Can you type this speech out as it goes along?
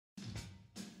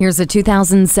Here's a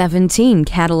 2017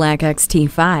 Cadillac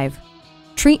XT5.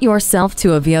 Treat yourself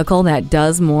to a vehicle that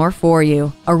does more for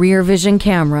you. A rear vision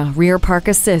camera, rear park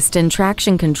assist, and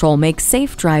traction control make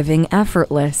safe driving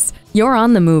effortless. You're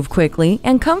on the move quickly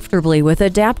and comfortably with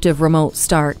adaptive remote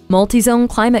start, multi-zone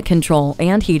climate control,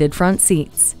 and heated front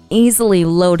seats. Easily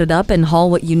load it up and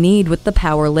haul what you need with the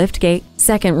power liftgate,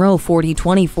 second row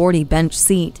 40/20/40 bench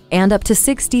seat, and up to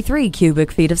 63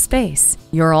 cubic feet of space.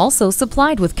 You're also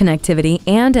supplied with connectivity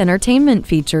and entertainment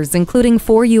features including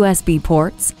 4 USB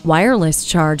ports, wireless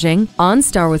charging,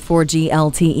 OnStar with 4G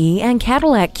LTE, and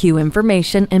Cadillac CUE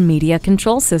information and media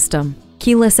control system.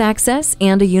 Keyless access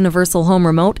and a universal home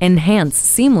remote enhance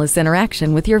seamless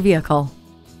interaction with your vehicle.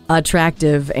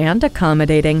 Attractive and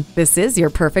accommodating, this is your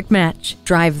perfect match.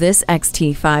 Drive this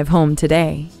XT5 home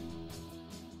today.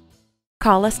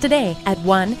 Call us today at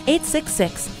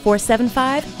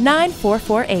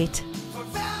 1-866-475-9448.